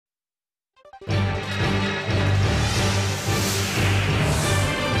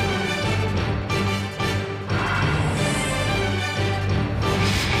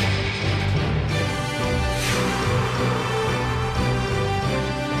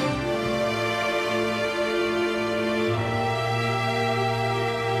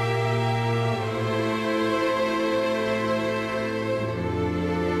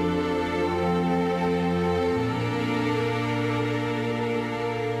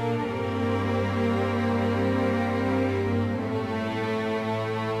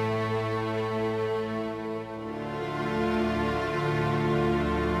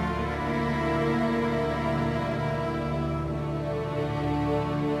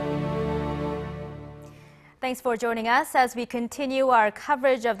Thanks for joining us as we continue our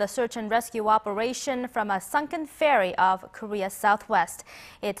coverage of the search and rescue operation from a sunken ferry off Korea's southwest.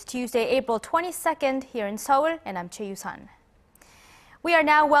 It's Tuesday, April 22nd here in Seoul, and I'm Yousun. We are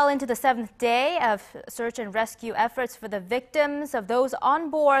now well into the 7th day of search and rescue efforts for the victims of those on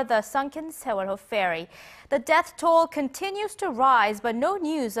board the sunken Sewol-ho ferry. The death toll continues to rise, but no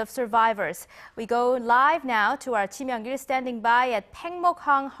news of survivors. We go live now to our Ji Myung-kil standing by at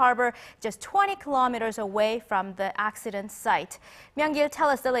Paengmok-hang Harbor, just 20 kilometers away from the accident site. Myung-kil, tell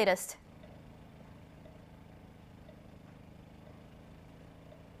us the latest.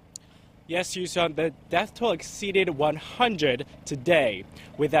 Yes, Yousun, the death toll exceeded 100 today,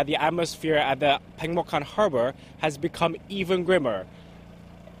 with that the atmosphere at the Paengmok-hang Harbor has become even grimmer.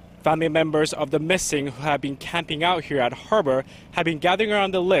 Family members of the missing who have been camping out here at harbor have been gathering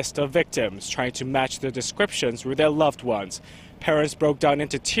around the list of victims, trying to match their descriptions with their loved ones. Parents broke down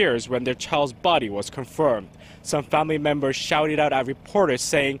into tears when their child's body was confirmed. Some family members shouted out at reporters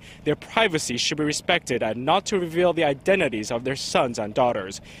saying their privacy should be respected and not to reveal the identities of their sons and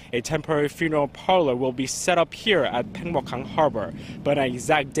daughters. A temporary funeral parlor will be set up here at Paengmok-hang Harbor, but an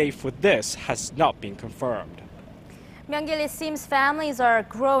exact date for this has not been confirmed. Myung-kil, it seems families are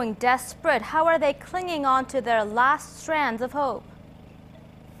growing desperate. How are they clinging on to their last strands of hope?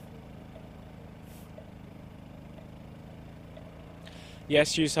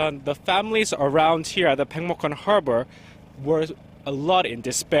 Yes, Yousun, the families around here at the Paengmok-hang Harbor were a lot in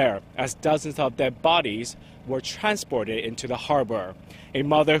despair as dozens of dead bodies were transported into the harbor. A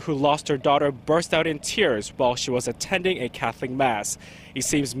mother who lost her daughter burst out in tears while she was attending a Catholic Mass. It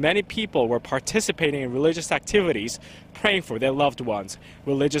seems many people were participating in religious activities, praying for their loved ones.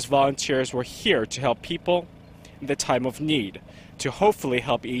 Religious volunteers were here to help people in the time of need, to hopefully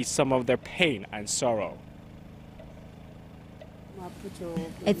help ease some of their pain and sorrow.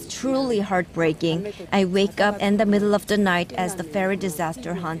 It's truly heartbreaking. I wake up in the middle of the night as the ferry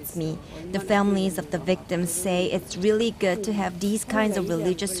disaster haunts me. The families of the victims say it's really good to have these kinds of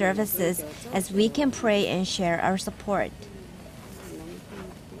religious services as we can pray and share our support.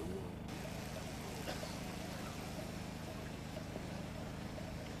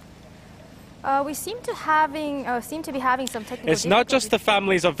 We seem to be having some technical It's not just the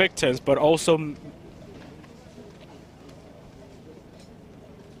families of victims, but also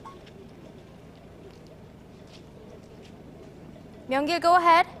Myung-kil, go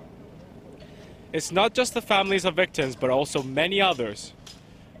ahead. It's not just the families of victims, but also many others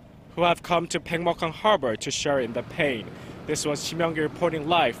who have come to Paengmok-hang Harbor to share in the pain. This was Ji Myung-kil reporting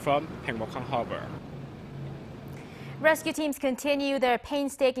live from Paengmok-hang Harbor. Rescue teams continue their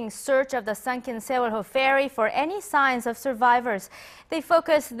painstaking search of the sunken Sewol-ho ferry for any signs of survivors. They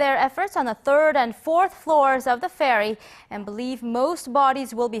focus their efforts on the 3rd and 4th floors of the ferry and believe most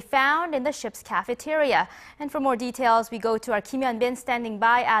bodies will be found in the ship's cafeteria. And for more details, we go to our Kim Hyun-bin standing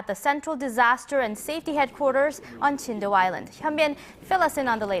by at the Central Disaster and Safety Headquarters on Chindo Island. Hyun-bin, fill us in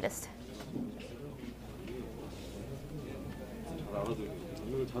on the latest.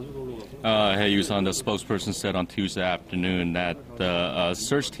 Hey, Yousun, the spokesperson said on Tuesday afternoon that the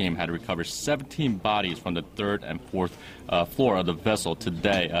search team had recovered 17 bodies from the 3rd and 4th floor of the vessel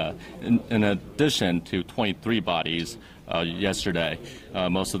today, in addition to 23 bodies yesterday.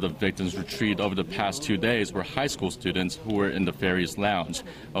 Most of the victims retrieved over the past 2 days were high school students who were in the ferry's lounge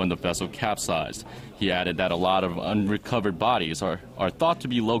when the vessel capsized. He added that a lot of unrecovered bodies are thought to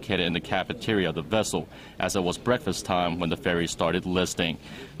be located in the cafeteria of the vessel, as it was breakfast time when the ferry started listing.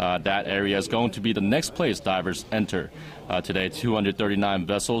 That area is going to be the next place divers enter. Today, 239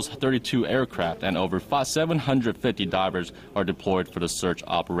 vessels, 32 aircraft, and over 750 divers are deployed for the search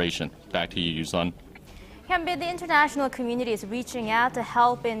operation. Back to you, Yousun. Hyun-bin, the international community is reaching out to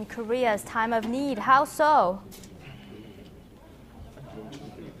help in Korea's time of need. How so?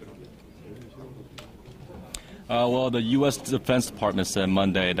 Well, the U.S. Defense Department said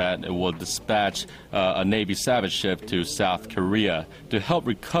Monday that it will dispatch a Navy Savage ship to South Korea to help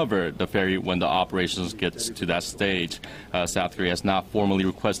recover the ferry when the operations gets to that stage. South Korea has not formally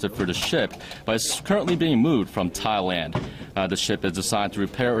requested for the ship, but it's currently being moved from Thailand. The ship is designed to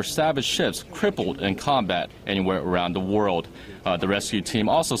repair or salvage ships crippled in combat anywhere around the world. The rescue team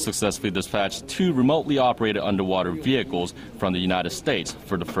also successfully dispatched 2 remotely operated underwater vehicles from the United States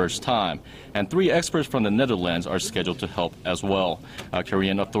for the first time, and 3 experts from the Netherlands are scheduled to help as well.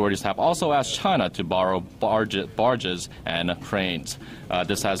 Korean authorities have also asked China to borrow barges and cranes.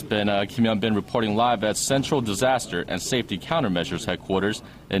 This has been Kim Hyun-bin reporting live at Central Disaster and Safety Countermeasures Headquarters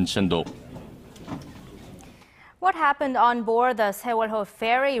in Chindo. What happened on board the Sewol-ho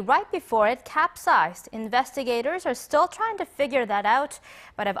ferry right before it capsized? Investigators are still trying to figure that out,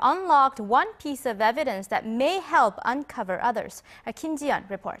 but have unlocked one piece of evidence that may help uncover others. Kim Ji-yeon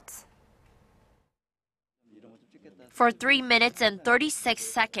reports. For 3 minutes and 36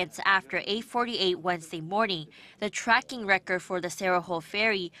 seconds after 8:48 Wednesday morning, the tracking record for the Sewol-ho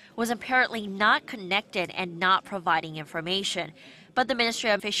ferry was apparently not connected and not providing information. But the Ministry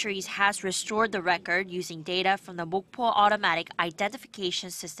of Fisheries has restored the record using data from the Mokpo Automatic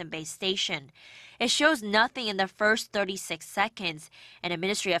Identification System-based station. It shows nothing in the first 36 seconds, and a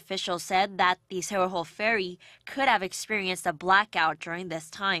ministry official said that the Sewol-ho ferry could have experienced a blackout during this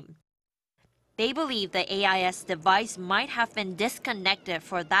time. They believe the AIS device might have been disconnected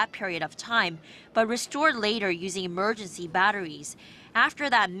for that period of time, but restored later using emergency batteries. After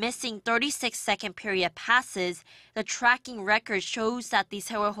that missing 36-second period passes, the tracking record shows that the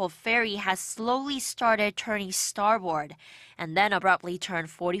Sewol-ho ferry has slowly started turning starboard and then abruptly turned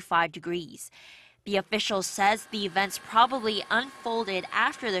 45 degrees. The official says the events probably unfolded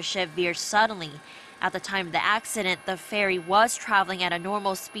after the ship veered suddenly. At the time of the accident, the ferry was traveling at a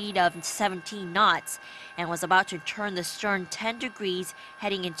normal speed of 17 knots and was about to turn the stern 10 degrees,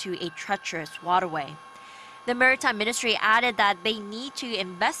 heading into a treacherous waterway. The Maritime Ministry added that they need to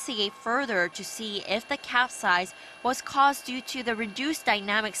investigate further to see if the capsize was caused due to the reduced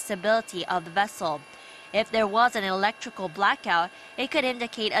dynamic stability of the vessel. If there was an electrical blackout, it could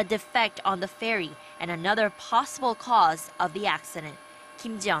indicate a defect on the ferry and another possible cause of the accident.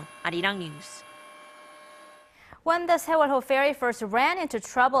 Kim Ji-yeon, ARIRANG News. When the Sewol-ho ferry first ran into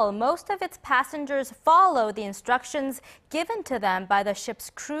trouble, most of its passengers followed the instructions given to them by the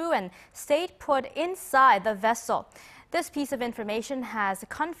ship's crew and stayed put inside the vessel. This piece of information has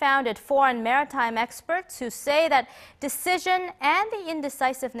confounded foreign maritime experts who say that decision and the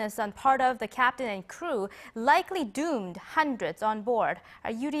indecisiveness on part of the captain and crew likely doomed hundreds on board. Our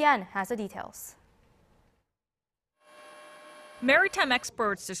Yoo has the details. Maritime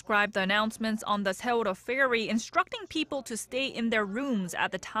experts described the announcements on the Sewol-ho ferry instructing people to stay in their rooms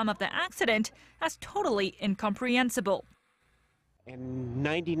at the time of the accident as totally incomprehensible. In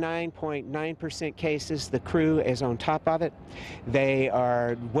 99.9% cases, the crew is on top of it. They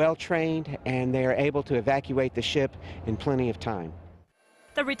are well trained and they are able to evacuate the ship in plenty of time.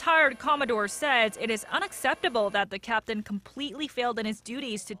 The retired Commodore says it is unacceptable that the captain completely failed in his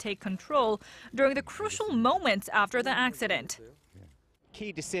duties to take control during the crucial moments after the accident.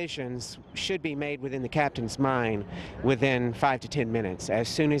 Key decisions should be made within the captain's mind within 5 to 10 minutes. As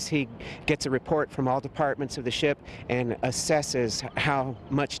soon as he gets a report from all departments of the ship and assesses how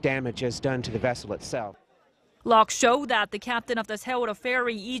much damage is done to the vessel itself. Logs show that the captain of the Sewol-ho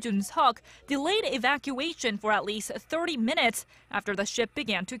ferry, Yousun, delayed evacuation for at least 30 minutes after the ship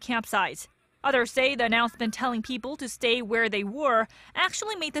began to capsize. Others say the announcement telling people to stay where they were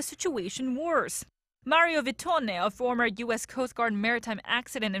actually made the situation worse. Mario Vittone, a former U.S. Coast Guard maritime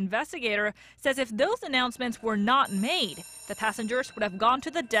accident investigator, says if those announcements were not made, the passengers would have gone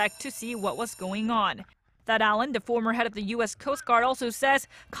to the deck to see what was going on. Thad Allen, the former head of the U.S. Coast Guard, also says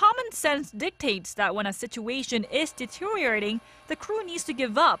common sense dictates that when a situation is deteriorating, the crew needs to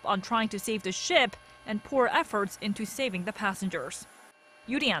give up on trying to save the ship and pour efforts into saving the passengers.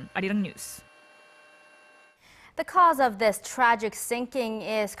 Yoo-rian, ARIRANG News. The cause of this tragic sinking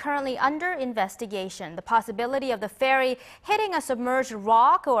is currently under investigation. The possibility of the ferry hitting a submerged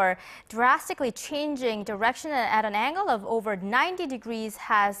rock or drastically changing direction at an angle of over 90 degrees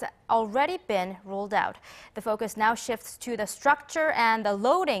has already been ruled out. The focus now shifts to the structure and the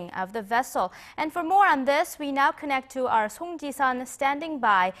loading of the vessel. And for more on this, we now connect to our Song Ji-sun standing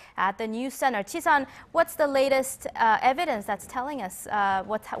by at the news center. Ji-sun, what's the latest evidence that's telling us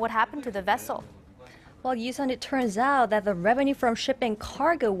what happened to the vessel? Well, Yousun, it turns out that the revenue from shipping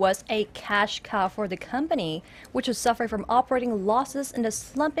cargo was a cash cow for the company, which was suffering from operating losses in the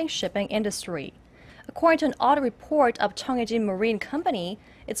slumping shipping industry. According to an audit report of Cheonghae Marine Company,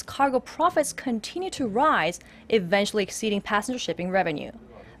 its cargo profits continue to rise, eventually exceeding passenger shipping revenue.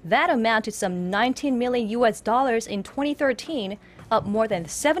 That amounted to some $19 million in 2013, up more than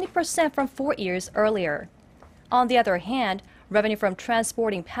 70% from 4 years earlier. On the other hand, revenue from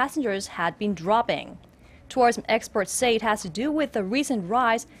transporting passengers had been dropping. Tourism experts say it has to do with the recent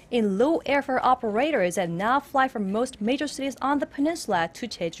rise in low airfare operators that now fly from most major cities on the peninsula to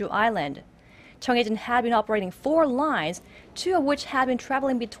Jeju Island. Cheonghae had been operating 4 lines, 2 of which had been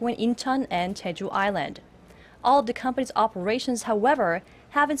traveling between Incheon and Jeju Island. All of the company's operations, however,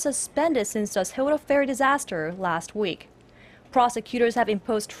 have been suspended since the Sewol-ho ferry disaster last week. Prosecutors have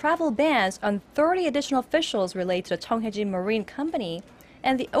imposed travel bans on 30 additional officials related to the Cheonghae Marine Company,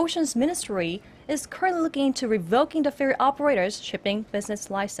 and the Oceans Ministry is currently looking into revoking the ferry operator's shipping business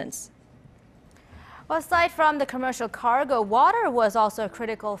license. Well, aside from the commercial cargo, water was also a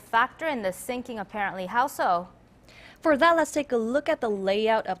critical factor in the sinking, apparently. How so? For that, let's take a look at the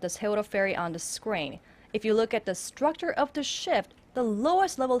layout of the Sewol-ho ferry on the screen. If you look at the structure of the ship, the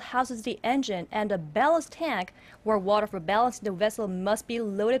lowest level houses the engine and the ballast tank, where water for balancing the vessel must be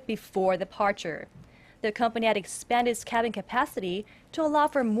loaded before departure. The company had expanded its cabin capacity to allow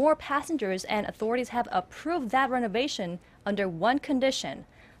for more passengers, and authorities have approved that renovation under one condition,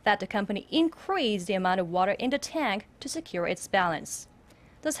 that the company increase the amount of water in the tank to secure its balance.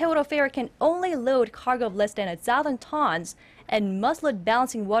 The Sewol-ho ferry can only load cargo of less than 1,000 tons and must load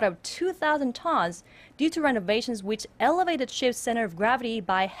balancing water of 2,000 tons due to renovations which elevated the ship's center of gravity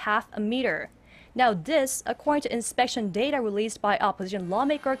by half a meter. Now this, according to inspection data released by opposition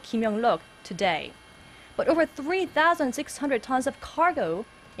lawmaker Ji Myung-kil today. But over 3,600 tons of cargo,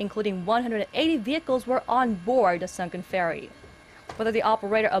 including 180 vehicles, were on board the sunken ferry. Whether the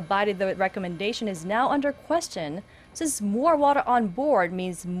operator abided the recommendation is now under question, since more water on board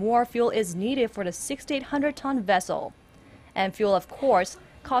means more fuel is needed for the 6,800-ton vessel. And fuel, of course,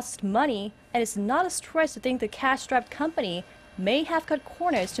 costs money, and it's not a stretch to think the cash-strapped company may have cut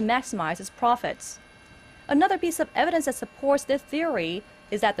corners to maximize its profits. Another piece of evidence that supports this theory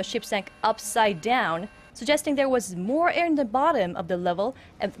is that the ship sank upside down, suggesting there was more air in the bottom of the level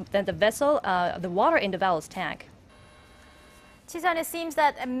than the water in the ballast tank. Ji-sun, it seems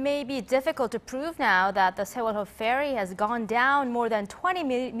that it may be difficult to prove now that the Sewol-ho ferry has gone down more than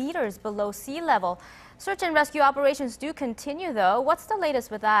 20 meters below sea level. Search and rescue operations do continue, though. What's the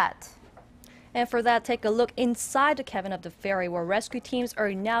latest with that? And for that, take a look inside the cabin of the ferry, where rescue teams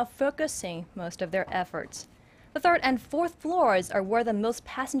are now focusing most of their efforts. The third and fourth floors are where the most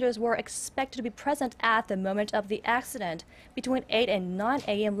passengers were expected to be present at the moment of the accident, between 8 and 9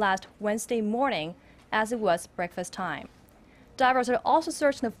 a.m. last Wednesday morning, as it was breakfast time. Divers are also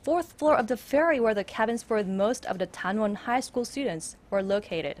searching the fourth floor of the ferry, where the cabins for most of the Danwon High School students were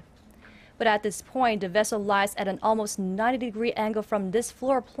located. But at this point, the vessel lies at an almost 90-degree angle from this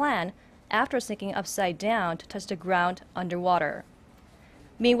floor plan after sinking upside down to touch the ground underwater.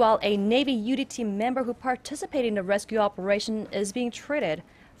 Meanwhile, a Navy UD team member who participated in the rescue operation is being treated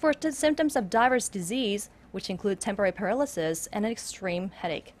for the symptoms of diver's disease, which include temporary paralysis and an extreme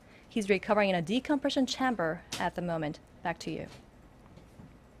headache. He's recovering in a decompression chamber at the moment. Back to you.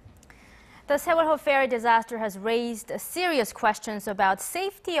 The Sewol-ho ferry disaster has raised serious questions about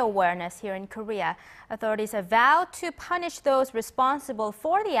safety awareness here in Korea. Authorities have vowed to punish those responsible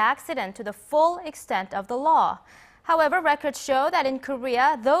for the accident to the full extent of the law. However, records show that in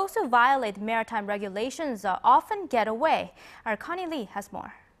Korea, those who violate maritime regulations often get away. Our Connie Lee has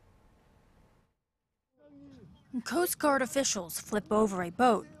more. Coast Guard officials flip over a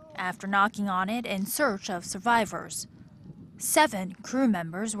boat after knocking on it in search of survivors. 7 crew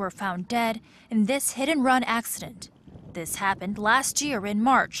members were found dead in this hit-and-run accident. This happened last year in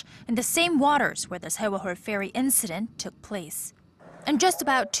March in the same waters where the Sewol-ho ferry incident took place. And just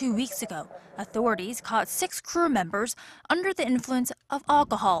about 2 weeks ago, authorities caught 6 crew members under the influence of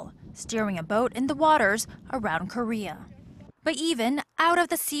alcohol, steering a boat in the waters around Korea. But even out of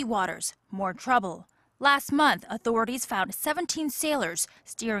the sea waters, more trouble. Last month, authorities found 17 sailors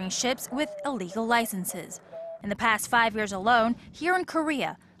steering ships with illegal licenses. In the past 5 years alone, here in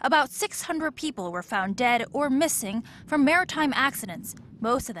Korea, about 600 people were found dead or missing from maritime accidents,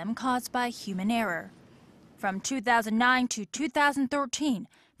 most of them caused by human error. From 2009 to 2013,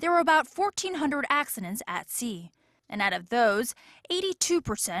 there were about 1,400 accidents at sea. And out of those,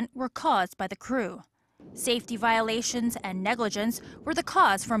 82% were caused by the crew. Safety violations and negligence were the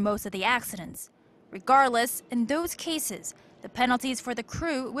cause for most of the accidents. Regardless, in those cases, the penalties for the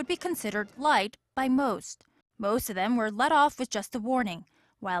crew would be considered light by most. Most of them were let off with just a warning,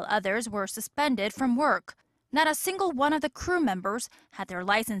 while others were suspended from work. Not a single one of the crew members had their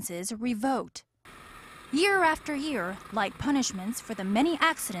licenses revoked. Year after year, light punishments for the many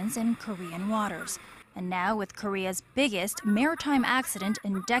accidents in Korean waters. And now, with Korea's biggest maritime accident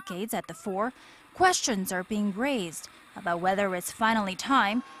in decades at the fore, questions are being raised about whether it's finally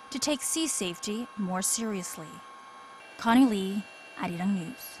time to take sea safety more seriously. Connie Lee, ARIRANG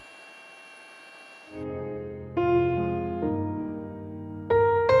News.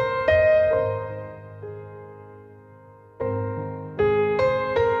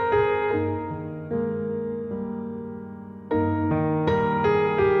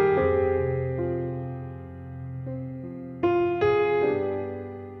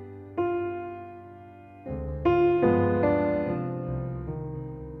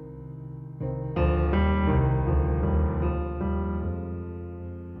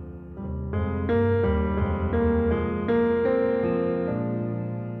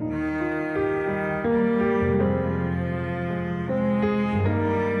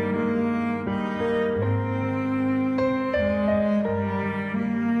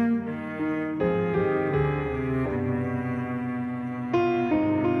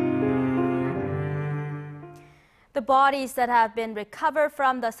 The bodies that have been recovered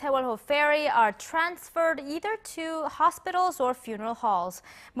from the Sewol-ho ferry are transferred either to hospitals or funeral halls.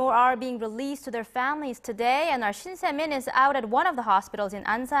 More are being released to their families today, and our Shin Se-min is out at one of the hospitals in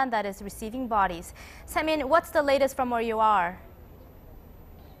Ansan that is receiving bodies. Se-min, what's the latest from where you are?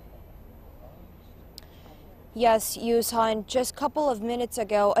 Yes, Yousun, just a couple of minutes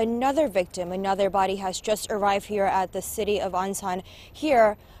ago, another body has just arrived here at the city of Ansan,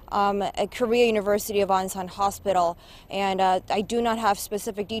 here at Korea University of Ansan Hospital. And I do not have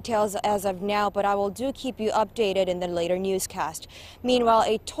specific details as of now, but I will keep you updated in the later newscast. Meanwhile,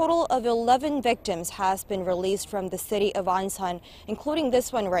 a total of 11 victims has been released from the city of Ansan, including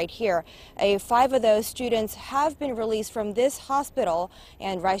this one right here. 5 of those students have been released from this hospital,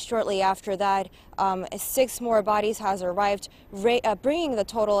 and right shortly after that, 6 more bodies has arrived, bringing the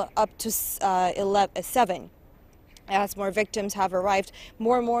total up to 7. As more victims have arrived,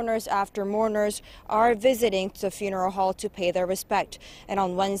 more mourners after mourners are visiting the funeral hall to pay their respect. And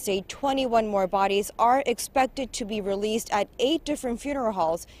on Wednesday, 21 more bodies are expected to be released at 8 different funeral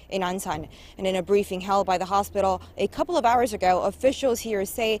halls in Ansan. And in a briefing held by the hospital a couple of hours ago, officials here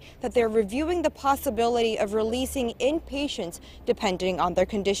say that they're reviewing the possibility of releasing inpatients depending on their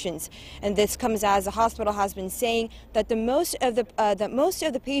conditions. And this comes as the hospital has been saying that most of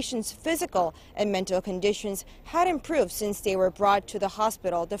the patients' physical and mental conditions had improved since they were brought to the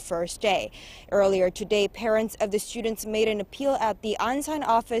hospital the first day. Earlier today, parents of the students made an appeal at the Ansan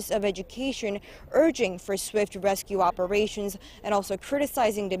Office of Education, urging for swift rescue operations and also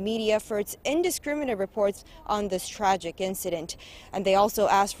criticizing the media for its indiscriminate reports on this tragic incident. And they also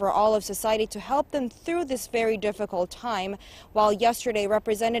asked for all of society to help them through this very difficult time. While yesterday,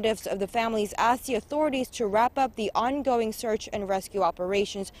 representatives of the families asked the authorities to wrap up the ongoing search and rescue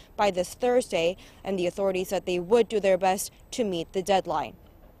operations by this Thursday, and the authorities said they would do their best to meet the deadline.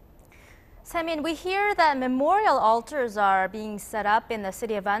 Se-min, we hear that memorial altars are being set up in the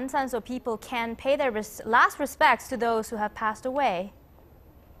city of Ansan so people can pay their last respects to those who have passed away.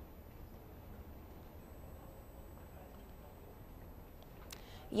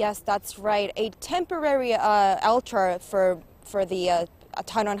 Yes, that's right. A temporary altar for the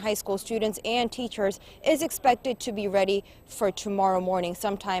Tanon High School students and teachers is expected to be ready for tomorrow morning,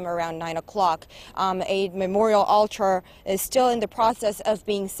 sometime around 9 o'clock. A memorial altar is still in the process of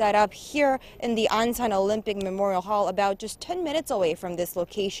being set up here in the Ansan Olympic Memorial Hall, about just 10 minutes away from this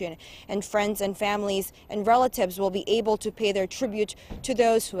location. And friends and families and relatives will be able to pay their tribute to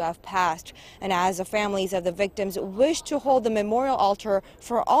those who have passed. And as the families of the victims wish to hold the memorial altar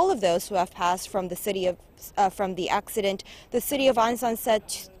for all of those who have passed from the accident, the city of Ansan said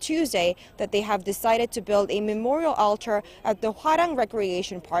Tuesday that they have decided to build a memorial altar at the Hwarang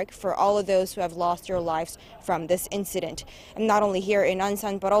Recreation Park for all of those who have lost their lives from this incident. And not only here in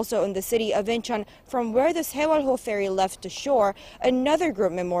Ansan, but also in the city of Incheon, from where the Sewol-ho ferry left the shore, another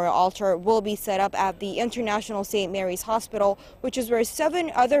group memorial altar will be set up at the International St. Mary's Hospital, which is where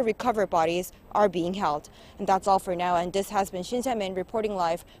 7 other recovered bodies are being held. And that's all for now, and this has been Shin Se-min reporting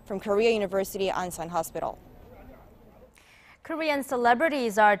live from Korea University Ansan Hospital. Korean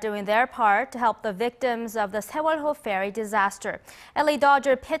celebrities are doing their part to help the victims of the Sewol-ho ferry disaster. LA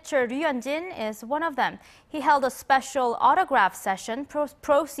Dodger pitcher Ryu Yeon-jin is one of them. He held a special autograph session,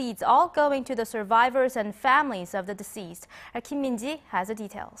 proceeds all going to the survivors and families of the deceased. Our Kim Min-ji has the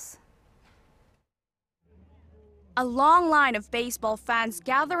details. A long line of baseball fans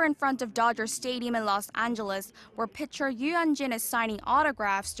gather in front of Dodger Stadium in Los Angeles, where pitcher Ryu Yeon-jin is signing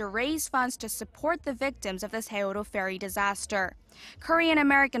autographs to raise funds to support the victims of the Sewol-ho ferry disaster.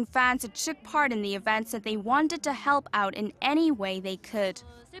 Korean-American fans who took part in the event said they wanted to help out in any way they could.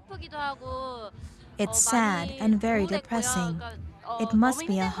 It's sad and very depressing. It must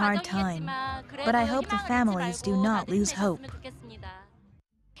be a hard time, but I hope the families do not lose hope.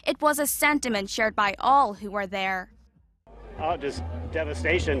 It was a sentiment shared by all who were there. Just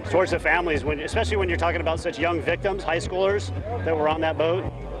devastation towards the families, especially when you're talking about such young victims, high schoolers that were on that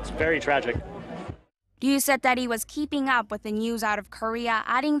boat. It's very tragic. Ryu said that he was keeping up with the news out of Korea,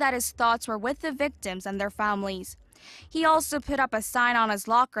 adding that his thoughts were with the victims and their families. He also put up a sign on his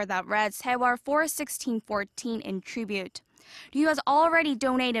locker that read "Sewol 4/16/14" in tribute. Ryu has already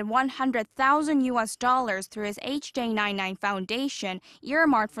donated $100,000 through his HJ99 Foundation,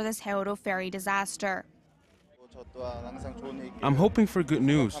 earmarked for the Sewol-ho ferry disaster. I'm hoping for good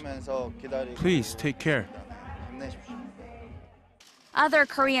news. Please take care. Other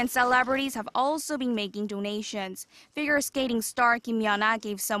Korean celebrities have also been making donations. Figure skating star Kim Yeon-ah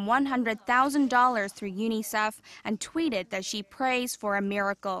gave some $100,000 through UNICEF and tweeted that she prays for a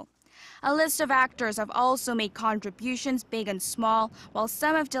miracle. A list of actors have also made contributions big and small, while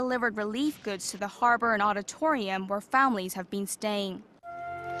some have delivered relief goods to the harbor and auditorium where families have been staying.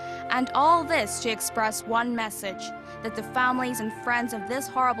 And all this to express one message, that the families and friends of this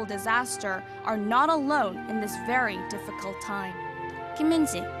horrible disaster are not alone in this very difficult time. Kim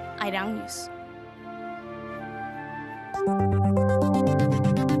Min-ji, ARIRANG News.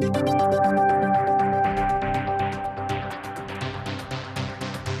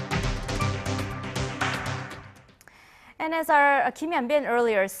 And as our Kim Yan-bin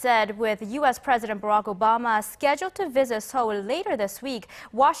earlier said, with U.S. President Barack Obama scheduled to visit Seoul later this week,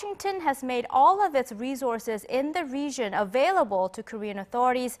 Washington has made all of its resources in the region available to Korean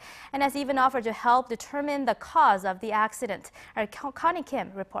authorities and has even offered to help determine the cause of the accident. Our Connie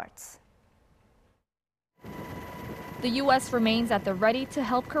Kim reports. The U.S. remains at the ready to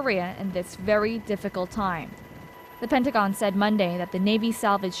help Korea in this very difficult time. The Pentagon said Monday that the Navy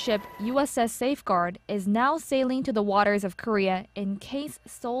salvage ship USS Safeguard is now sailing to the waters of Korea in case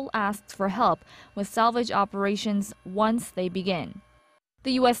Seoul asks for help with salvage operations once they begin.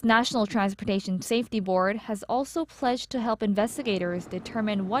 The U.S. National Transportation Safety Board has also pledged to help investigators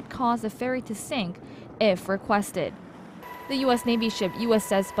determine what caused the ferry to sink if requested. The U.S. Navy ship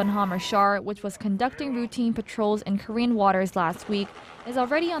USS Bonhomme Richard, which was conducting routine patrols in Korean waters last week, is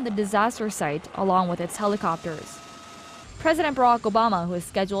already on the disaster site along with its helicopters. President Barack Obama, who is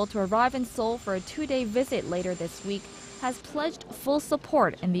scheduled to arrive in Seoul for a 2-day visit later this week, has pledged full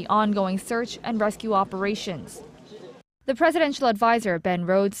support in the ongoing search and rescue operations. The presidential advisor, Ben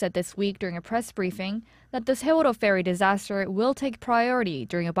Rhodes, said this week during a press briefing that the Sewol-ho ferry disaster will take priority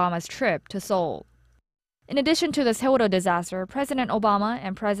during Obama's trip to Seoul. In addition to the Sewol-ho disaster, President Obama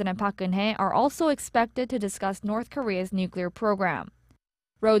and President Park Geun-hye are also expected to discuss North Korea's nuclear program.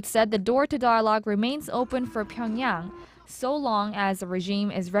 Rhodes said the door to dialogue remains open for Pyongyang so long as the regime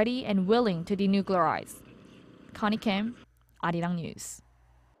is ready and willing to denuclearize. Connie Kim, ARIRANG News.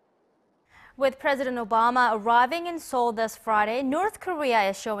 With President Obama arriving in Seoul this Friday, North Korea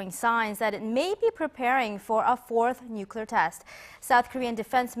is showing signs that it may be preparing for a fourth nuclear test. South Korean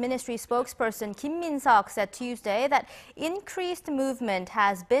Defense Ministry spokesperson Kim Min-seok said Tuesday that increased movement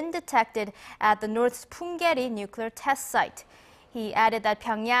has been detected at the North's Punggye-ri nuclear test site. He added that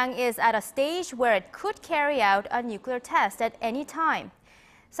Pyongyang is at a stage where it could carry out a nuclear test at any time.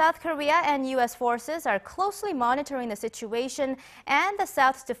 South Korea and U.S. forces are closely monitoring the situation, and the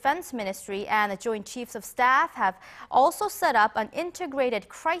South's Defense Ministry and the Joint Chiefs of Staff have also set up an integrated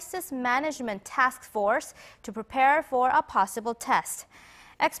crisis management task force to prepare for a possible test.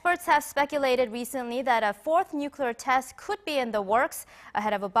 Experts have speculated recently that a fourth nuclear test could be in the works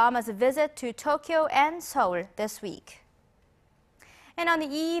ahead of Obama's visit to Tokyo and Seoul this week. And on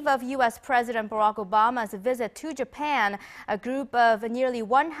the eve of U.S. President Barack Obama's visit to Japan, a group of nearly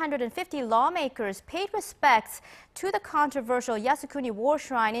 150 lawmakers paid respects to the controversial Yasukuni War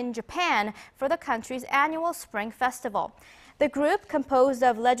Shrine in Japan for the country's annual Spring Festival. The group, composed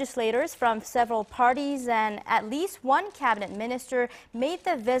of legislators from several parties and at least one cabinet minister, made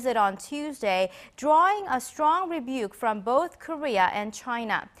the visit on Tuesday, drawing a strong rebuke from both Korea and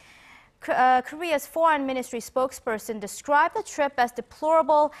China. Korea's foreign ministry spokesperson described the trip as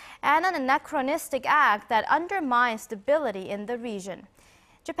deplorable and an anachronistic act that undermines stability in the region.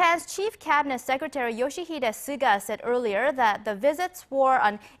 Japan's chief cabinet secretary Yoshihide Suga said earlier that the visits were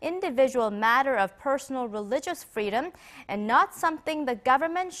an individual matter of personal religious freedom and not something the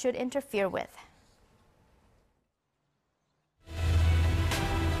government should interfere with.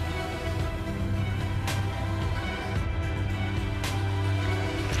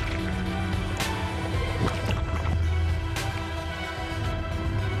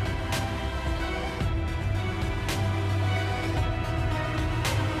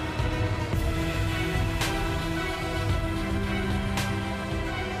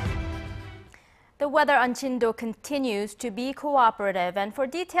 The weather on Chindo continues to be cooperative, and for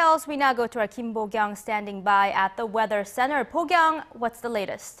details, we now go to our Kim Bo-kyung standing by at the Weather Center. Bo-kyung, what's the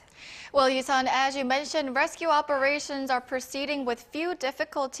latest? Well, Yousun, as you mentioned, rescue operations are proceeding with few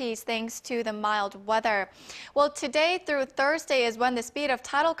difficulties thanks to the mild weather. Well, today through Thursday is when the speed of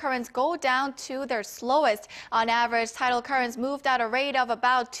tidal currents go down to their slowest. On average, tidal currents moved at a rate of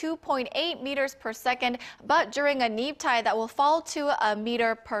about 2.8 meters per second, but during a neap tide that will fall to a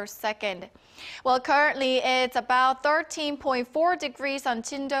meter per second. Well, currently it's about 13.4 degrees on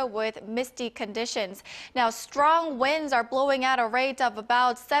Chindo with misty conditions. Now, strong winds are blowing at a rate of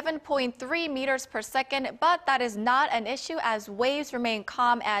about 7 7.3 meters per second, but that is not an issue as waves remain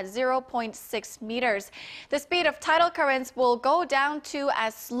calm at 0.6 meters. The speed of tidal currents will go down to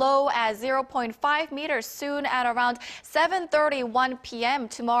as low as 0.5 meters soon at around 7:31 p.m.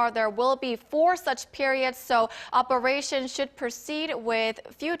 Tomorrow there will be 4 such periods, so operations should proceed with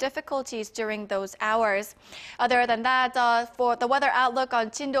few difficulties during those hours. Other than that, for the weather outlook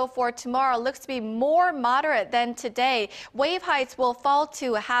on Chindo for tomorrow looks to be more moderate than today. Wave heights will fall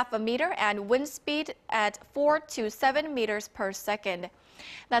to ½ meter and wind speed at 4 to 7 meters per second.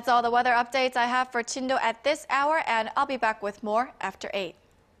 That's all the weather updates I have for Chindo at this hour, and I'll be back with more after 8.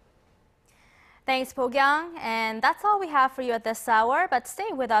 Thanks, Po-kyung. And that's all we have for you at this hour, but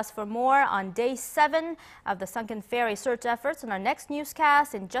stay with us for more on day 7 of the sunken ferry search efforts in our next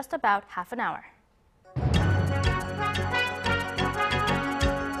newscast in just about half an hour.